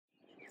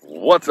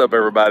What's up,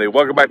 everybody?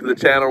 Welcome back to the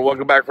channel.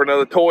 Welcome back for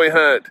another toy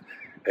hunt.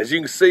 As you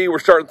can see, we're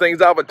starting things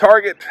off at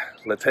Target.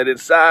 Let's head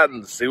inside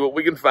and see what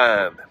we can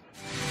find.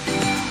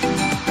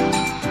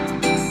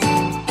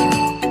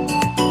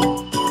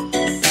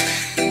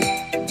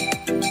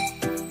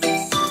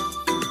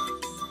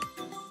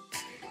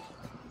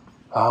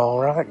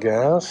 All right,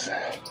 guys.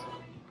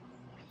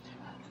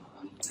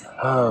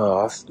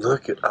 Oh, let's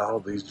look at all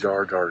these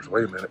Jar Jars.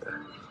 Wait a minute.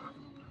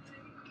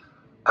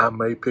 I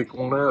may pick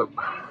one up.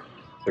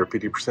 They're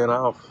 50%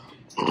 off.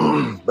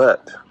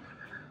 But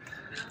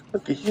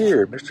looky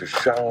here, Mr.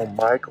 Shawn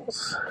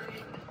Michaels.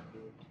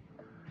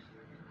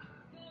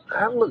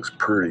 That looks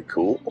pretty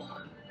cool.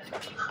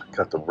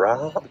 Got The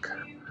Rock.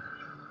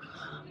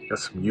 Got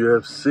some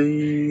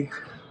UFC.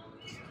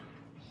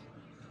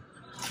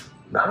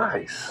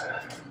 Nice.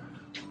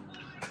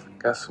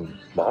 Got some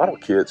model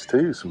kits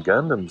too, some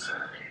Gundams.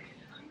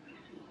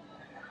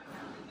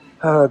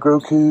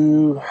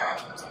 Groku.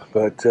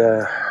 But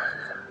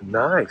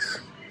nice.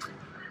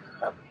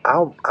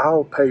 I'll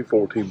pay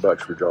 $14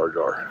 for Jar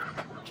Jar.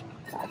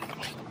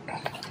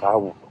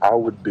 I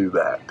would do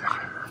that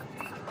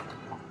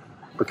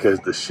because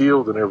the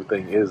shield and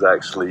everything is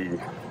actually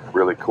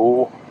really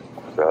cool.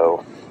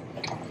 So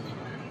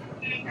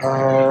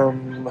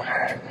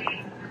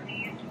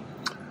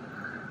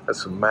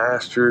that's some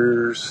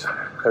Masters.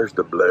 There's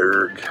the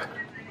Blurg.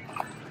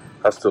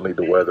 I still need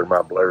to weather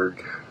my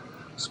Blurg.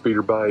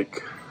 Speeder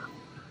bike.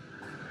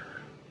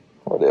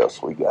 What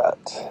else we got?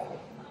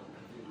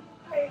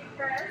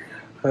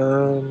 Got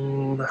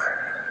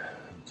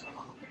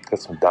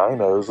some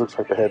dinos. Looks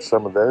like they had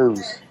some of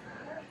those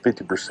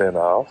 50%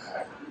 off.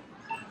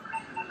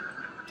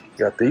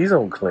 Got these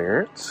on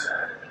clearance.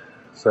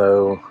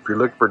 So if you're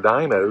looking for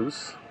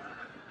dinos,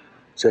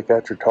 check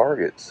out your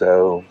Target.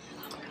 So,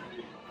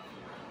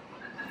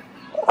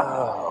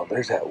 oh,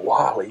 there's that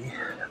Wally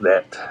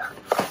that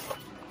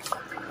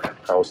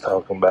I was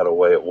talking about a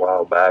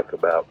while back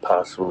about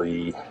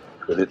possibly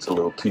that it's a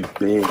little too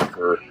big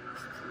for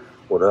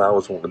what I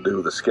was wanting to do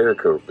with the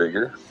Scarecrow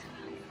figure.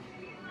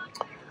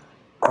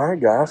 Alright,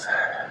 guys,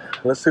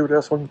 let's see what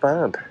else we can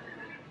find.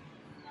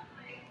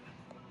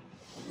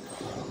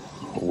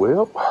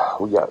 Well,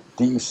 we got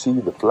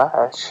DC the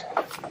Flash.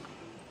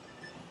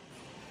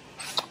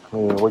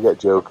 And we got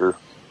Joker.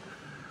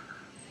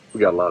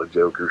 We got a lot of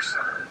Jokers.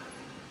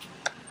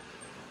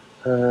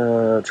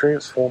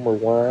 Transformer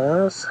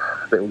wise,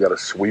 I think we got a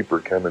sweeper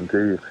coming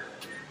too.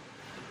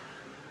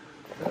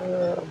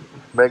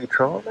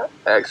 Megatron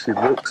actually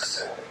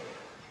looks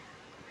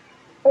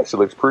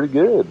pretty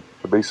good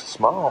to be so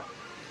small.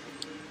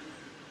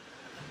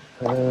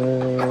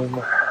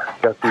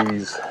 Got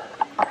these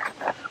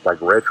like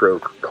retro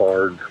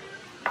card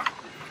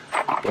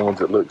ones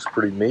that looks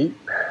pretty neat.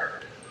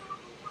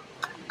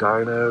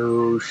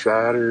 Dino,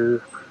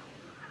 Shatter.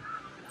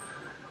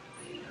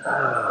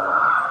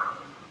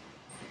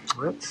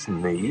 That's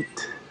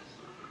neat.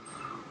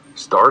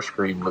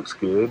 Starscream looks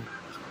good.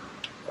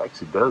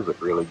 Actually does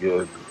look really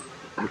good.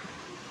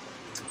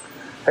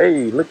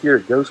 Hey, look here,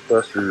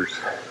 Ghostbusters.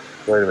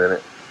 Wait a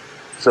minute.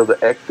 So the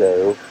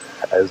Ecto,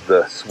 as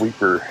the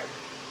sweeper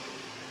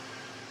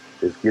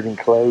is getting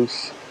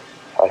close.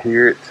 I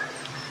hear it.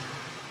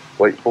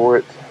 Wait for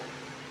it.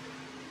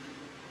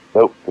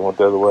 Nope, it went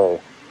the other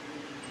way.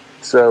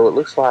 So it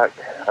looks like,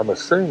 I'm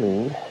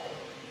assuming,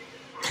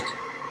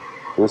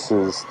 this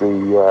is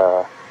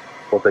the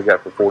what they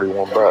got for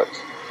 $41.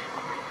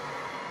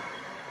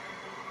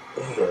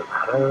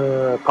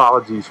 And,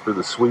 apologies for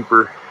the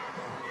sweeper.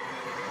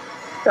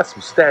 Got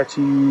some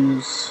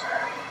statues.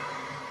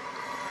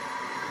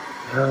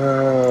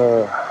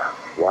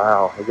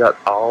 Wow, they got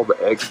all the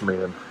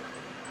X-Men.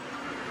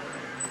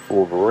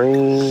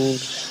 Wolverine.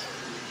 Looks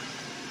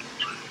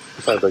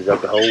like they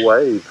got the whole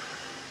wave.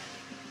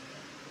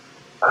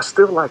 I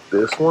still like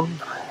this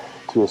one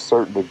to a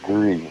certain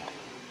degree.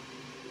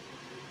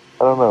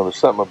 I don't know, there's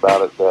something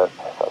about it that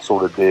I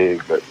sort of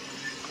dig, but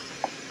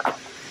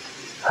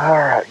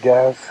alright,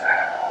 guys,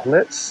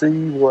 let's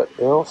see what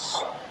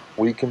else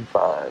we can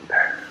find.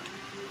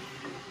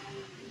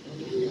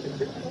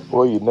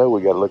 Well, you know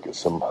we got to look at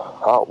some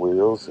Hot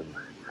Wheels and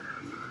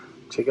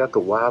check out the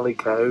Wile E.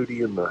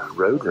 Coyote and the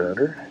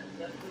Roadrunner.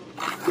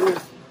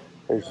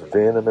 There's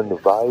Venom and the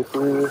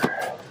Viper.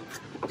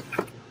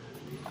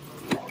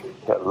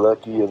 Got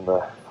Lucky and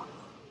the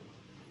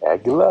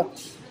Agula.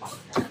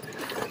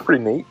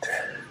 Pretty neat.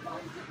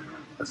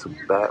 Got some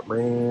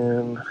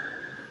Batman.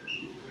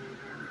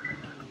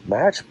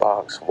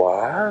 Matchbox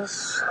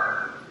wise.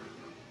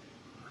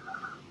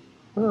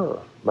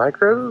 Oh,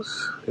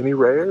 micros? Any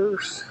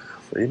rares?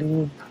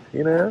 Any,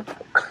 you know?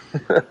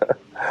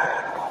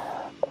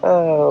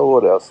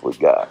 What else we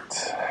got?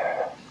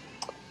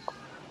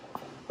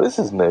 This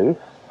is new.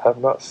 I've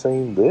not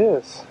seen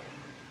this.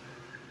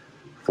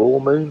 Full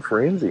Moon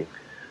Frenzy.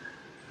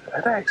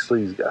 That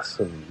actually's got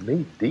some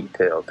neat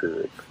detail to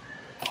it.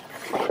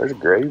 There's a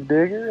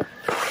Gravedigger.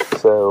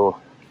 So,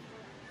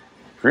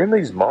 if you're in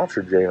these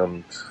monster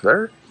jams,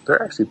 they're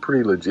actually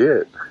pretty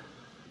legit.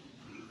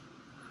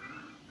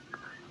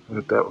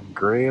 Got that one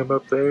Graham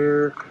up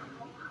there.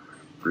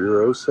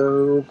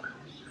 Furioso.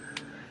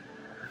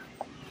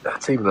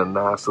 That's even a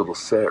nice little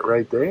set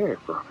right there.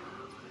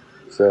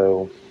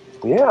 So,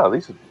 yeah,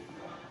 these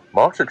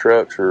monster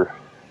trucks are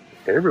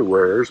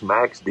everywhere. There's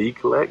Max D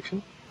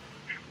collection.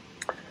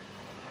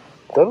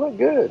 They look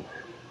good.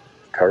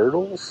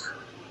 Turtles.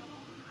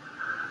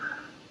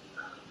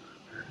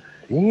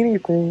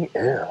 Anything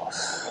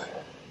else?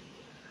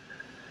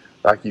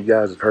 Like you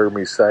guys have heard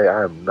me say,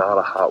 I am not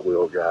a Hot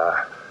Wheel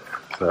guy.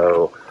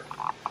 So,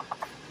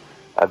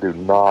 I do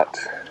not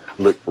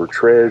look for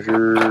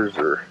treasures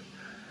or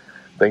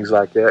things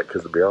like that,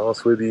 because to be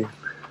honest with you,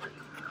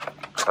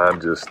 I'm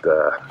just,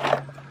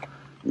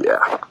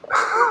 yeah.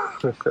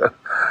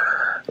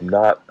 I'm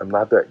not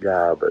that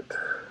guy, but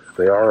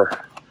there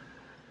are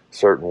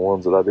certain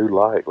ones that I do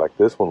like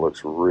this one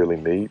looks really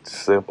neat,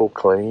 simple,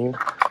 clean.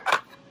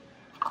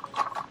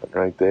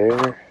 Right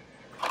there.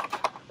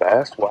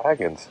 Fast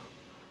wagons.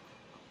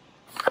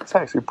 That's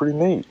actually pretty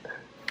neat.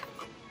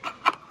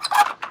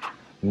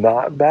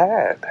 Not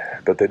bad,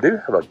 but they do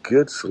have a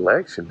good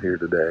selection here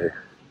today.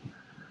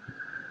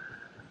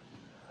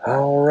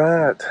 All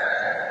right,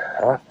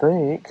 I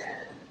think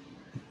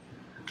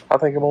I'm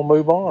gonna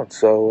move on.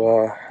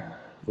 So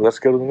let's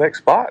go to the next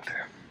spot.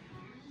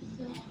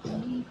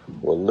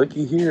 Well,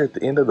 looky here at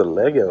the end of the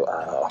Lego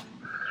aisle.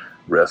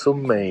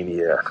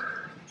 WrestleMania.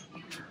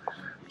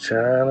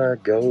 China,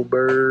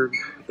 Goldberg,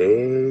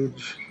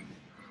 Edge.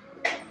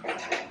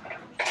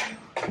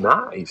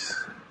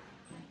 Nice.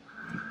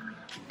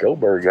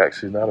 Goldberg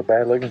actually not a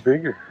bad looking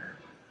figure.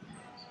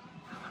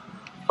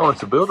 Oh,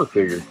 it's a Build-A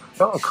figure.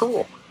 Oh,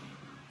 cool.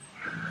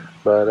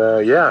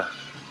 But yeah,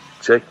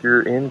 check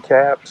your end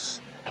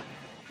caps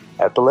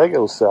at the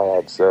Lego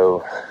side.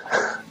 So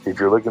if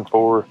you're looking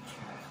for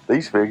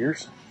these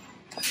figures,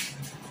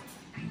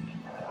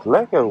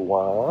 Lego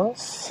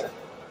wise,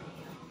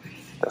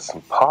 got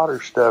some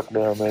Potter stuff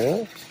down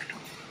there.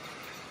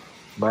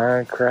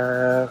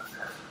 Minecraft.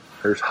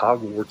 There's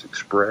Hogwarts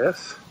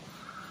Express.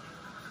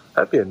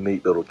 That'd be a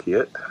neat little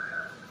kit.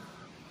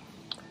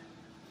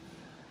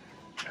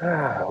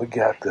 We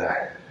got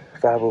the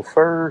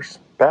 501st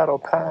battle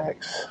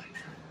packs.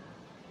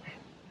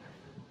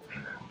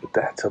 But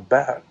that's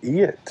about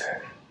it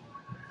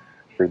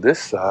for this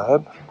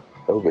side.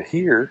 Over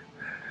here,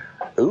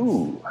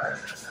 ooh,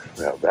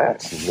 now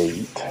that's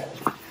neat.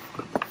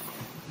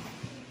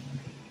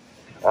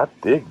 I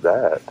dig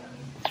that.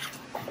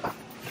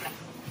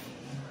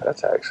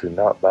 That's actually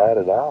not bad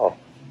at all.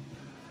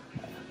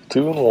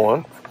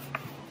 2-in-1,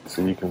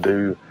 so you can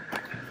do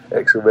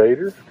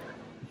excavator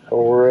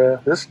or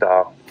this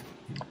style.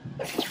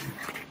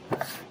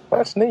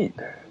 That's neat.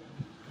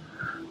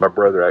 My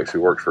brother actually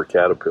works for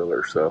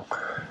Caterpillar, so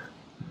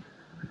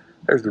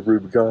there's the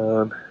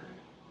Rubicon.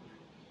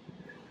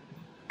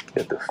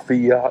 Got the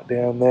Fiat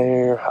down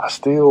there. I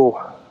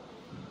still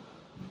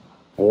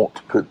want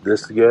to put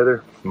this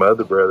together. My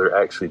other brother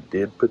actually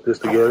did put this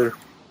together.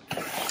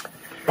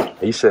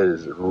 He said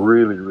it's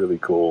really, really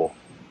cool.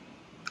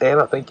 And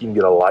I think you can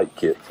get a light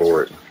kit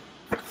for it,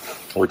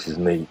 which is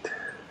neat.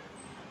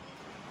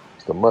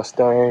 It's the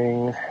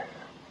Mustang.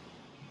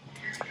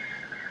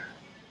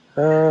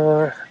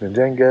 The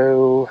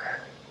Django.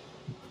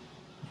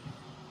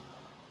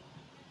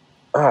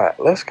 Alright,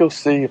 let's go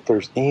see if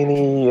there's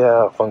any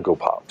Funko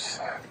Pops.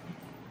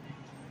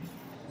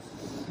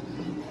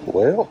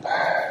 Well,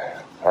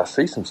 I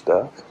see some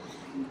stuff,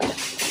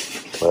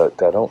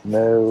 but I don't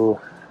know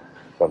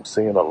if I'm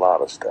seeing a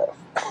lot of stuff.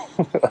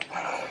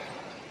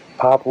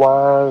 Pop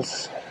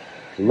wise,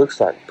 looks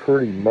like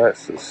pretty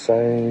much the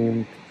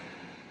same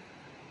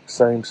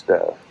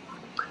stuff.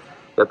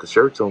 Got the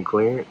shirts on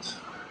clearance.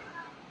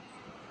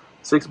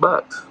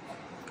 $6.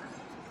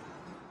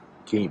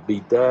 Can't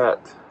beat that.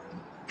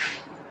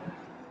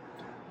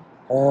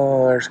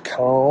 There's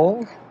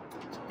Kong.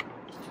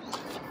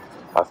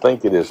 I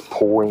think it is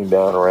pouring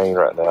down rain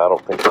right now. I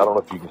don't know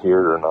if you can hear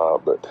it or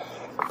not, but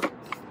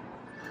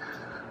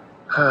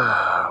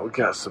we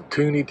got some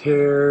Toonie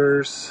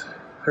Tears.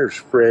 There's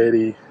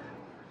Freddy.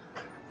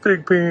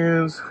 Big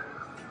Pins.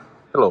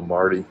 Hello,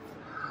 Marty.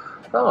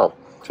 Oh,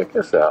 check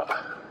this out.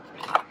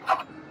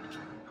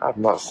 I've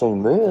not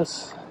seen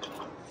this.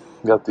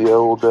 Got the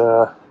old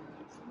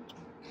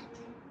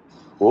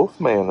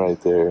Wolfman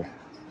right there.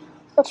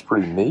 That's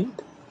pretty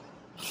neat.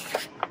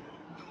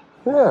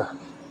 Yeah.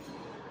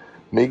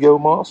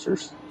 Mego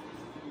Monsters.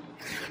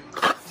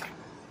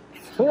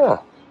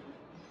 Yeah.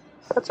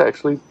 That's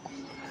actually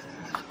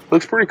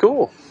looks pretty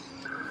cool.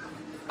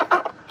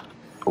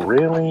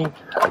 Really?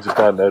 I just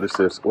not noticed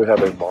this. We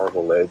have a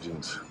Marvel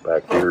Legends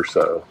back here,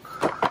 so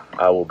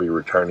I will be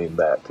returning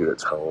that to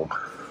its home.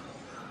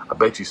 I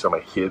bet you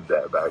somebody hid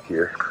that back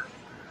here.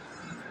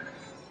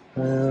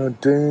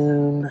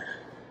 Dune.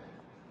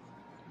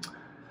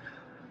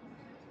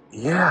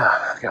 Yeah,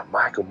 I got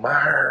Michael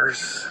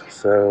Myers.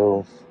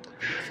 So,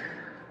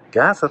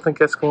 guys, I think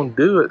that's going to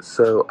do it.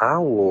 So, I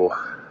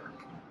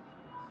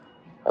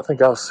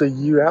think I'll see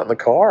you out in the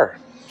car.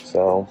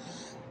 So,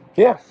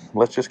 yeah,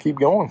 let's just keep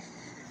going.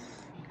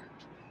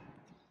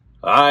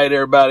 All right,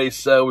 everybody.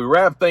 So we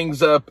wrapped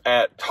things up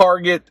at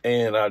Target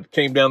and I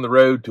came down the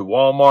road to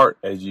Walmart.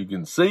 As you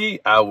can see,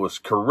 I was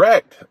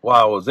correct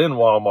while I was in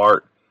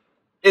Walmart.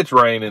 It's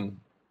raining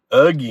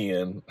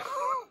again.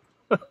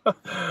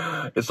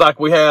 It's like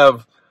we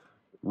have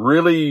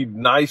really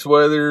nice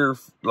weather,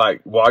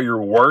 like while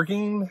you're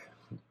working,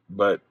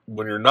 but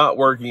when you're not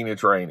working,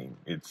 it's raining.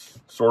 It's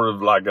sort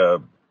of like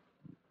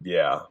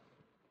yeah,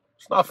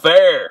 it's not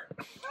fair.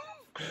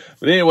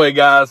 But anyway,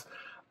 guys,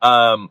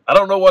 I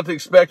don't know what to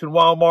expect in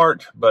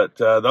Walmart, but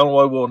the only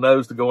way we'll know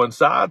is to go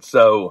inside.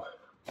 So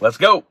let's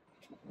go.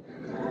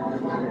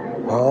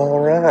 All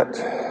right.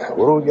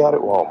 What do we got at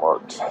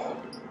Walmart?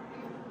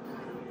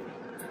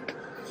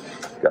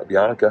 Got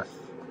Bianca.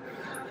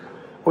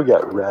 We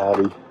got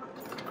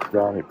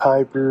Ronnie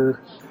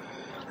Piper.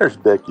 There's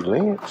Becky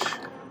Lynch.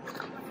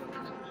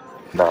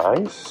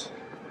 Nice.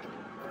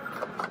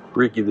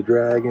 Ricky the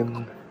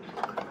Dragon.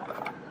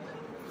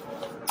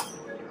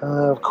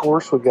 Of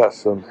course, we got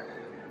some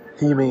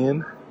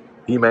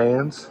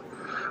He-Mans,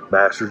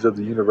 Masters of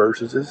the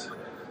Universes.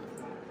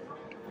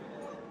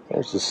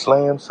 There's the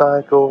Slam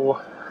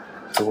Cycle.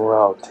 So we're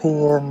all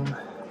 10.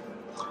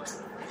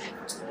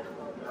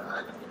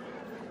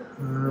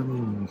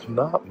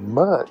 Not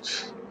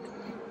much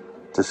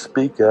to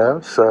speak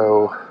of,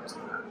 so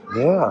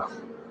yeah.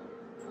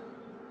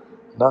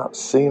 Not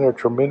seeing a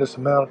tremendous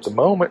amount at the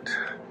moment.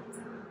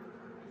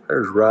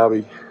 There's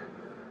Robbie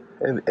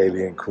and the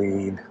Alien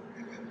Queen.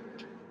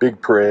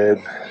 Big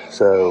Pred.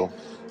 So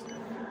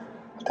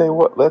I'll tell you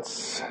what,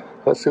 let's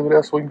see what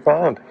else we can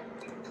find.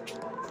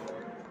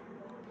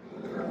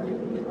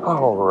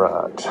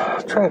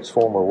 Alright.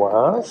 Transformer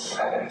wise,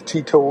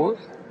 T-Tor,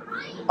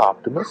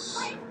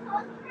 Optimus.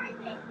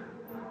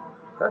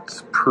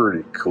 That's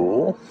pretty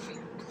cool.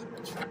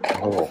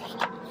 Oh.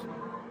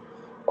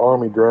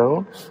 Army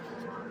drone.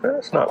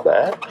 That's not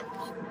bad.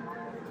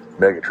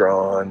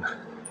 Megatron.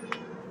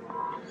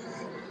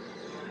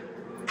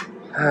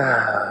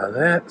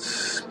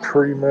 That's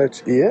pretty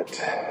much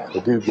it.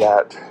 We do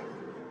got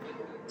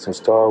some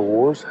Star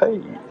Wars.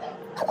 Hey,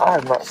 I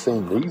have not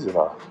seen these in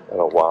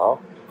a while.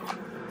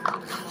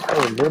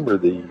 I remember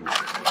these.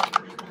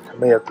 I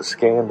may have to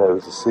scan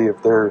those to see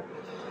if they're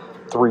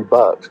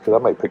 $3, because I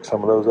may pick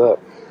some of those up.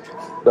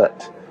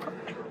 But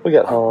we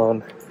got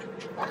Han.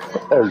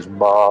 There's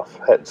Moff.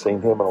 Hadn't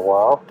seen him in a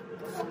while.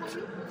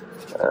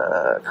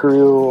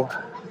 Krill.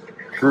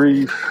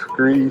 Grief.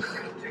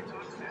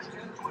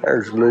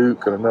 There's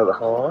Luke and another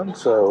Han.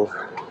 So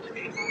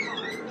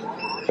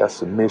got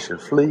some Mission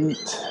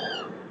Fleet.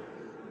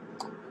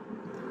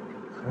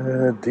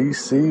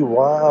 DC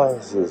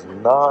wise is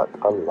not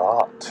a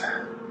lot.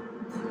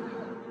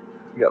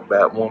 You got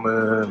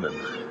Batwoman and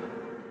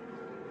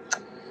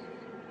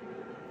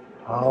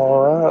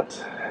all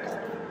right.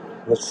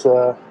 Let's see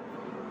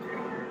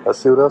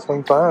what else we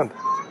can find.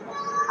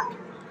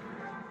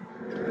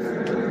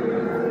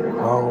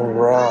 All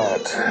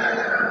right.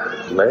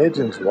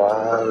 Legends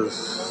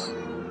wise,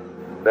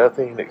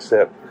 nothing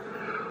except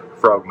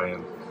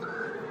Frogman.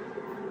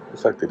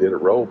 Looks like they did a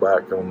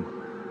rollback on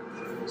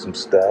some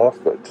stuff,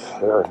 but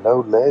there are no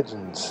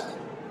legends.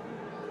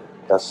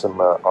 Got some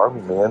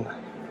Army Men.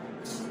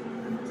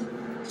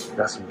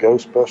 Got some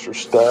Ghostbuster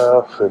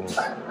stuff, and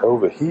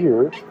over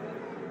here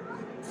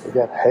we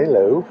got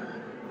Halo.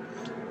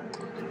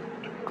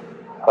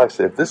 Like I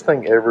said, if this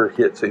thing ever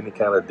hits any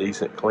kind of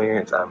decent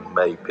clearance, I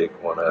may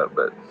pick one up,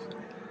 but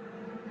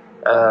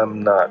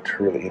I'm not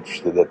really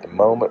interested at the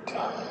moment.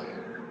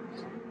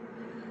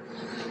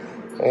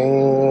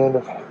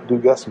 And do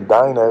got some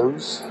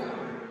dinos.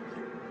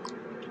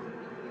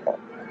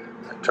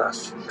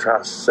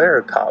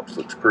 Triceratops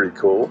looks pretty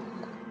cool.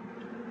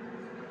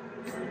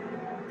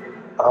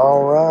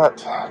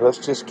 Alright, let's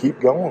just keep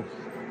going.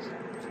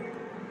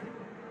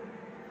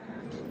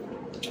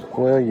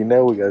 Well, you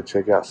know we gotta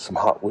check out some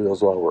Hot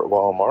Wheels while we're at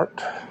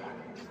Walmart.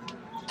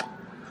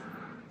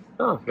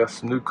 Oh, got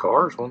some new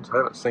cars. Ones I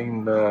haven't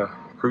seen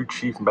Crew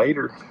Chief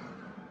Mater.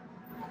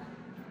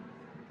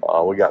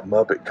 Oh, we got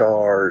Muppet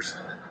cars.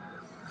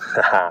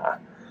 Yeah,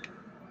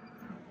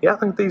 I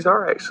think these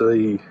are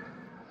actually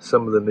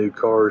some of the new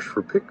cars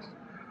for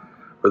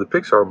the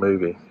Pixar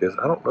movie, because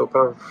I don't know if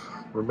I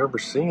remember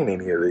seeing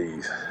any of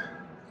these.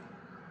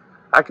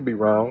 I could be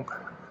wrong.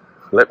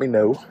 Let me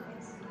know.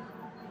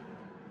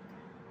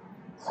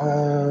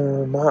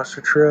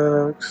 Monster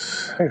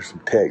trucks. There's some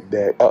tech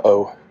deck.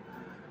 Uh-oh.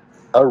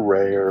 A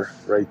rare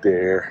right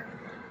there.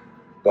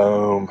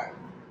 Boom.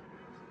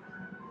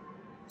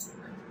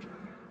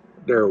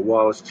 Daryl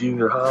Wallace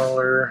Jr.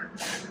 Holler.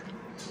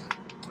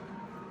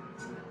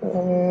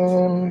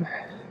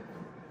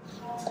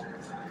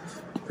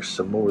 There's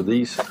some more of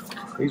these.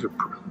 These are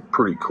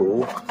pretty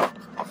cool.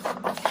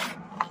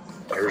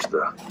 There's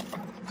the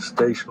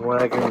station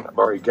wagon. I've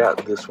already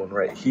got this one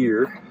right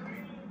here.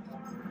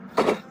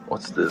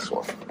 What's this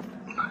one?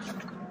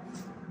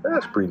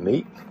 That's pretty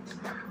neat.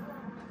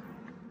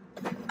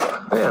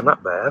 Yeah,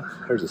 not bad.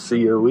 There's a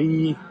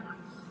COE.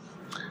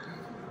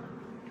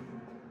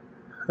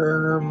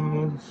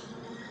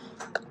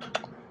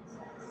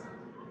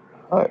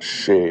 Let's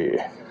see.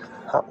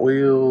 Hot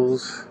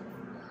Wheels.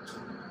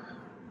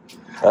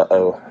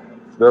 Uh-oh,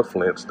 the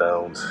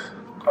Flintstones.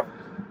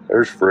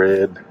 There's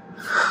Fred.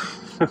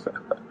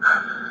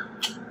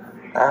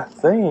 I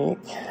think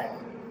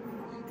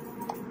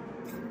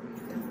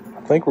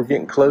we're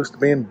getting close to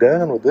being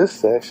done with this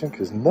section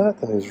because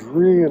nothing is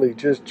really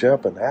just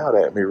jumping out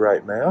at me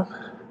right now.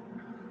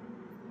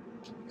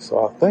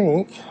 So I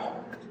think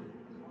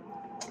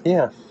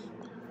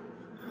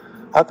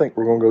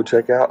we're going to go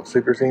check out and see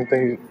if there's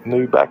anything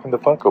new back in the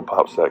Funko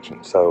Pop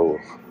section. So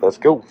let's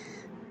go.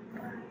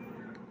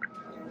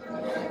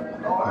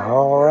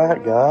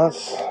 Alright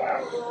guys,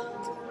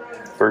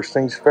 first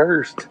things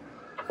first,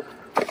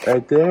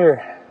 right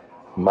there,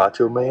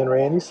 Macho Man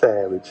Randy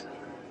Savage.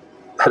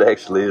 That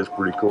actually is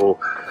pretty cool.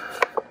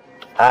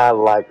 I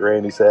like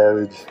Randy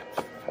Savage.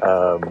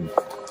 That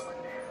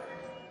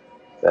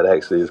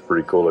actually is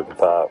pretty cool looking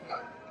pop.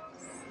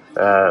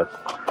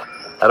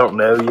 I don't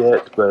know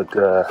yet, but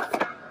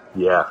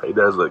yeah, it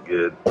does look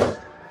good.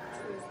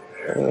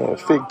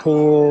 Fig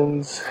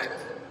pins.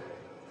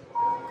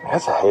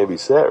 That's a heavy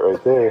set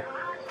right there.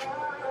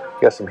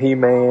 Got some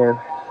He-Man,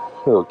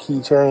 little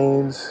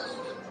keychains.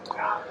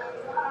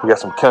 We got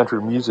some country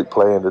music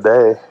playing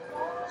today.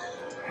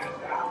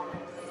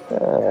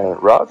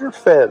 Roger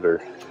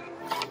Federer.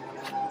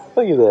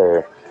 Look at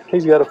there.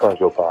 He's got a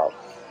Funko Pop.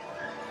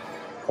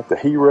 Got the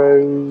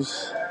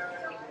Heroes.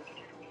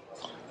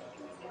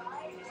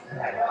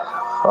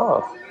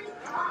 Oh,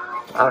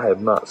 I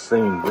have not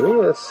seen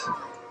this.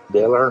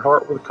 Dale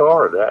Earnhardt with a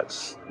car.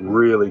 That's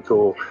really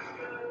cool.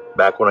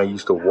 Back when I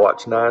used to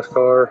watch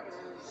NASCAR,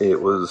 it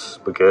was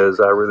because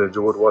I really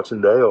enjoyed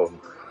watching Dale.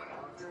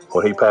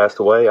 When he passed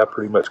away, I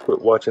pretty much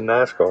quit watching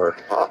NASCAR.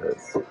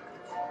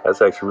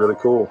 That's actually really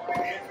cool.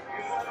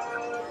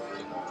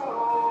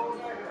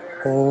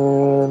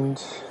 And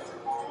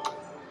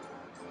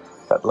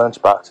got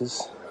lunch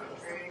boxes.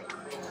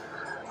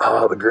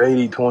 Oh, the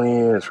Grady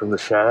twins from The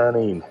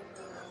Shining.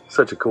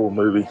 Such a cool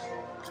movie.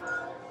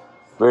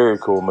 Very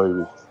cool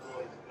movie.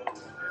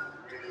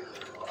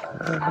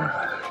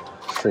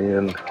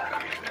 Seeing.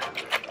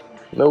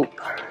 Nope.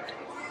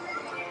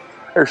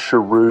 There's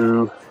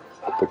Cheru,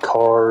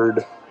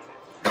 Picard,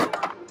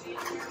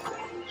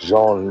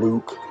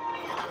 Jean-Luc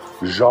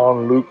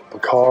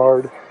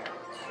Picard.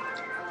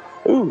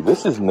 Ooh,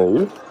 this is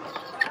new.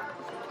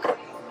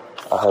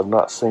 I have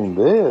not seen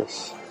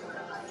this.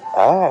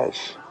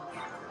 Ash.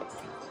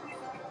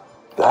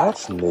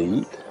 That's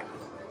neat.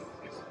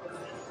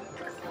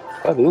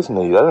 That is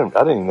neat. I didn't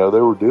even know they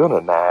were doing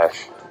an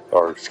Ash.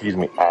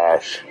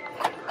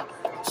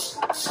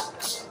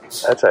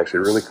 That's actually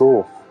really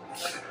cool.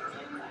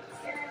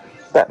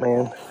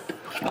 Batman.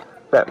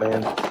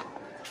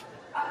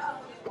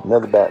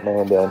 Another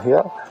Batman down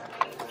here.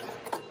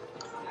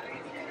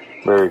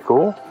 Very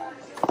cool.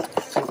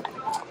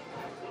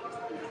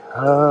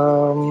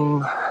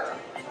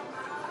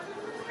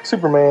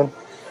 Superman.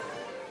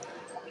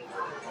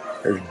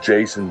 There's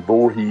Jason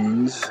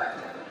Voorhees,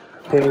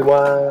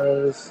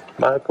 Pennywise,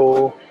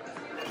 Michael.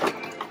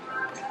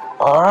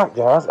 Alright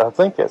guys, I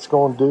think that's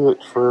going to do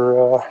it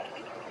for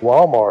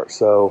Walmart,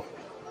 so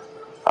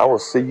I will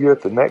see you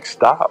at the next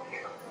stop.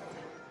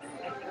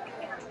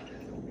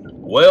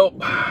 Well,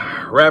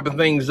 wrapping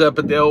things up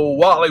at the old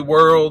Wally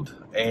World,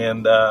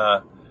 and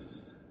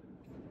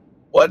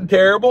wasn't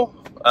terrible.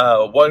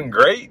 Wasn't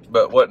great,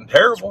 but wasn't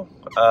terrible.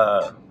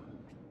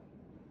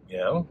 You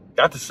know,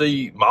 got to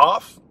see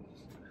Moth.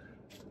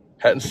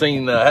 Hadn't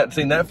seen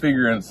that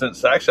figure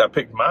since actually I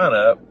picked mine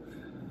up.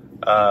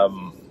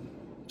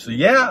 So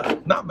yeah,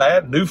 not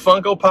bad. New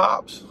Funko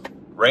Pops,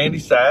 Randy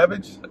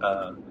Savage.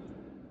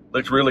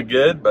 Looks really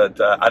good,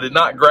 but I did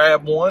not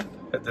grab one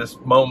at this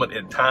moment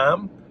in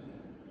time.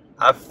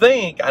 I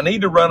think I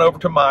need to run over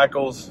to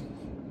Michael's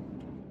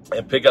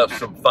and pick up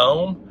some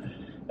foam.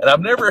 And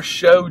I've never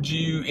showed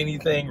you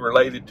anything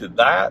related to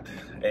that.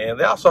 And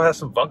they also have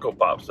some Funko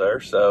Pops there.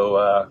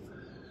 So,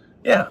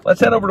 yeah, let's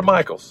head over to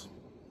Michael's.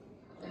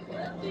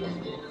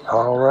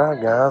 All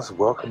right, guys,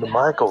 welcome to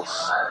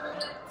Michael's.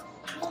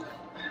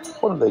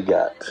 What do they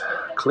got?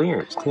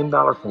 Clearance, $10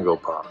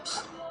 Funko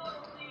Pops.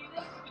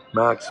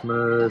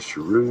 Maximus,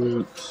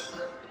 Roots.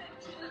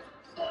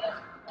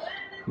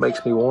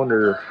 Makes me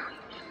wonder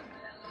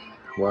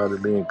why they're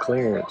being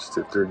clearanced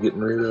if they're getting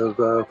rid of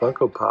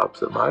Funko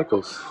Pops at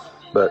Michael's.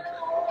 But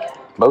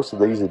most of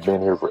these have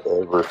been here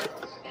forever.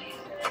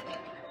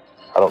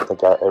 I don't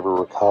think I ever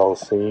recall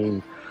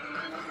seeing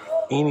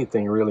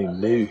anything really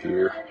new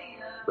here.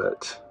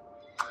 But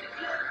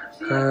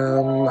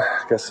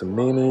got some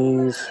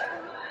minis.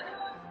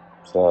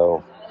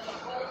 So,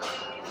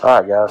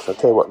 alright guys, I'll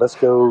tell you what, let's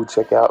go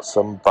check out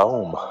some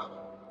foam.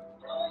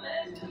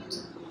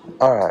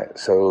 Alright,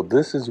 so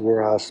this is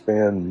where I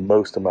spend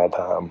most of my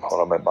time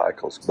when I'm at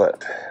Michael's,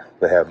 but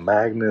they have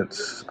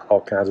magnets,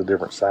 all kinds of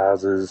different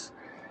sizes,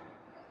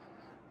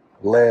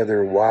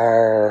 leather,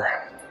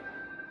 wire.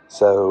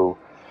 So,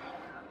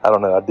 I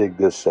don't know, I dig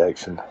this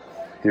section.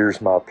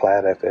 Here's my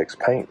Plat FX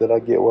paint that I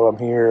get while I'm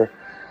here.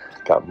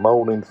 Got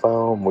molding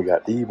foam, we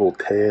got Evil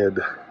Ted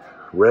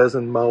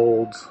resin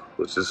molds,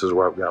 which this is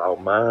where I've got all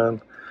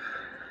mine.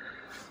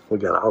 We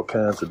got all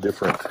kinds of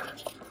different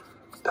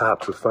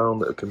types of foam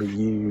that can be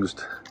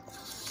used.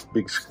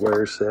 Big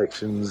square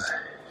sections.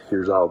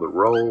 Here's all the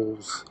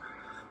rolls,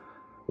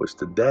 which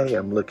today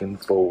I'm looking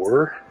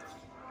for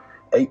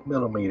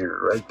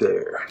 8mm right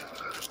there.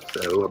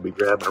 So I'll be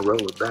grabbing a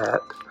roll of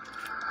that.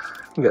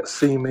 We got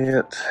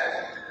cement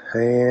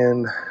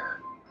and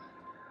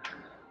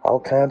all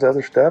kinds of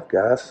other stuff,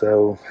 guys.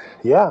 So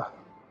yeah,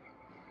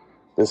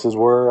 this is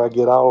where I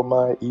get all of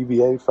my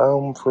EVA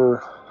foam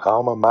for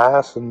all my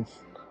mice and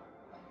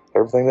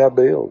everything that I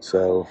build.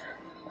 So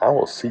I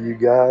will see you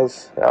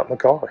guys out in the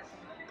car.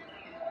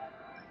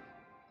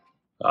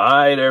 All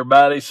right,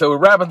 everybody. So we're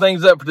wrapping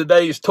things up for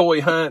today's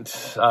toy hunt.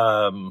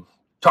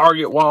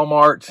 Target,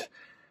 Walmart,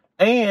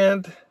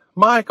 and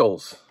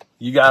Michael's.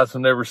 You guys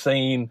have never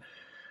seen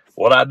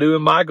what I do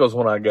in Michael's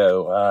when I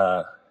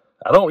go.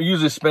 I don't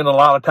usually spend a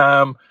lot of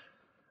time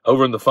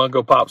over in the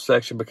Funko Pop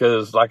section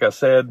because, like I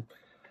said,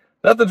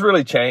 nothing's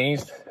really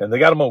changed. And they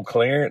got them on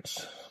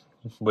clearance,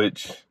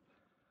 which,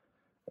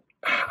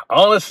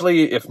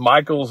 honestly, if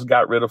Michael's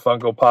got rid of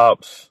Funko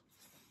Pops,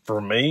 for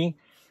me,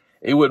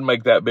 it wouldn't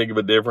make that big of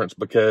a difference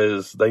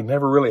because they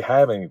never really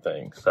have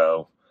anything.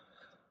 So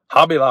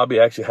Hobby Lobby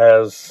actually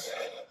has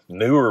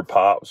newer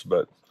pops.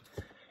 But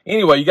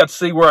anyway, you got to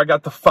see where I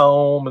got the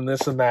foam and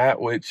this and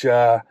that, which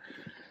I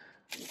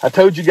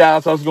told you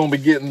guys I was going to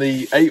be getting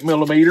the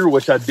 8mm,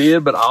 which I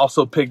did, but I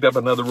also picked up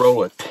another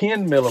roll of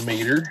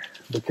 10mm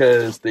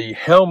because the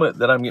helmet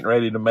that I'm getting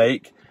ready to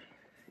make,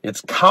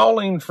 it's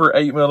calling for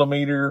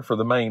 8mm for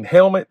the main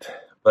helmet,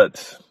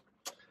 but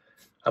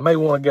I may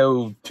want to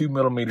go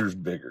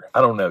 2mm bigger.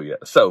 I don't know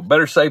yet. So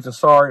better safe than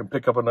sorry and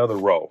pick up another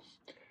roll.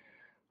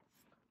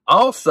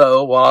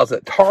 Also, while I was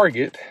at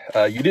Target,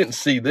 you didn't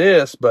see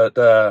this, but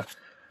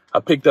I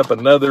picked up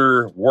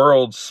another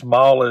world's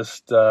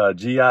smallest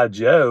G.I.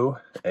 Joe,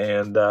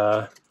 and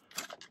bam,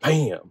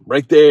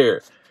 right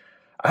there.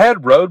 I had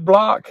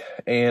Roadblock,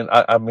 and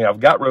I mean, I've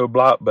got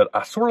Roadblock, but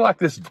I sort of like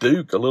this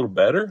Duke a little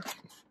better.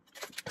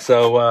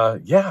 So,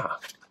 yeah,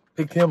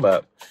 picked him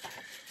up.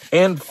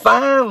 And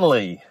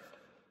finally,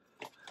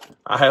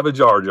 I have a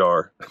Jar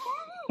Jar.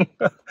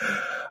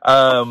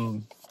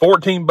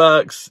 14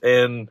 bucks.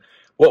 And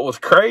what was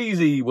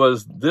crazy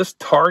was this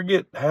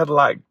Target had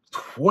like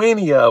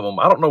 20 of them.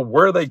 I don't know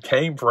where they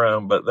came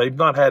from, but they've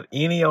not had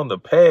any on the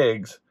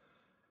pegs.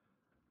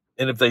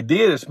 And if they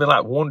did, it's been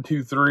like 1,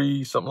 2,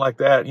 3, something like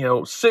that, you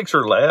know, 6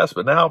 or less.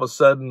 But now all of a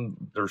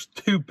sudden there's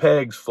 2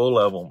 pegs full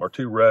of them, or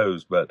 2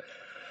 rows. But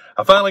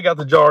I finally got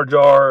the Jar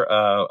Jar.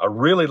 I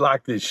really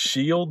like this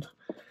shield.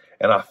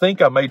 And I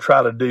think I may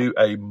try to do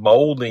a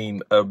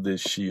molding of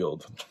this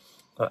shield.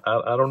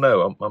 I don't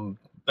know. I'm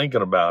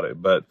thinking about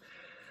it, but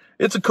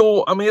it's a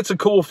cool, I mean, it's a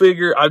cool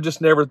figure. I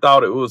just never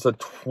thought it was a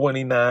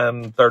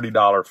 $29,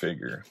 $30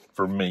 figure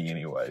for me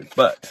anyway.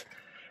 But,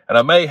 and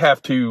I may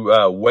have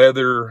to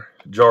weather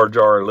Jar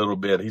Jar a little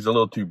bit. He's a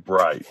little too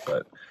bright.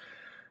 But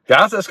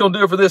guys, that's going to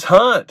do it for this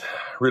hunt.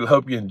 Really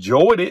hope you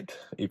enjoyed it.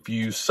 If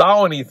you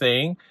saw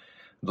anything,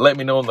 let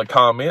me know in the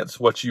comments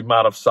what you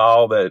might have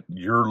saw that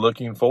you're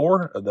looking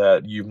for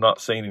that you've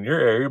not seen in your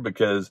area,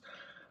 because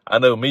I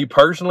know me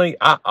personally,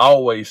 I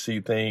always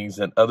see things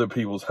in other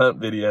people's hunt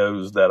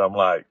videos that I'm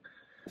like,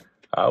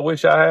 I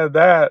wish I had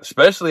that,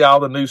 especially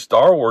all the new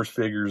Star Wars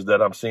figures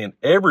that I'm seeing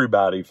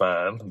everybody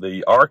find,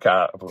 the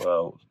archive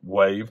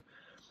wave.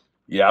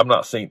 Yeah, I've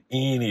not seen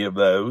any of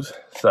those.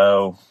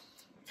 So,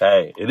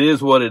 hey, it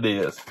is what it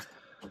is.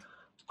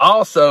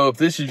 Also, if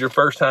this is your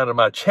first time to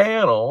my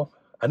channel,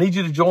 I need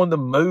you to join the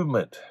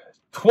movement.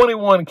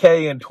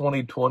 21K in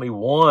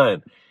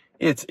 2021.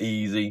 It's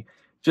easy.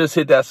 Just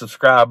hit that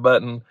subscribe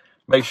button.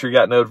 Make sure you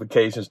got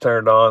notifications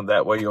turned on.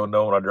 That way you'll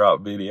know when I drop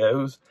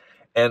videos.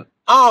 And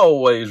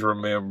always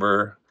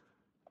remember,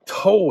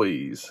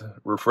 toys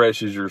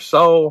refreshes your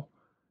soul.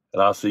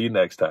 And I'll see you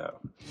next time.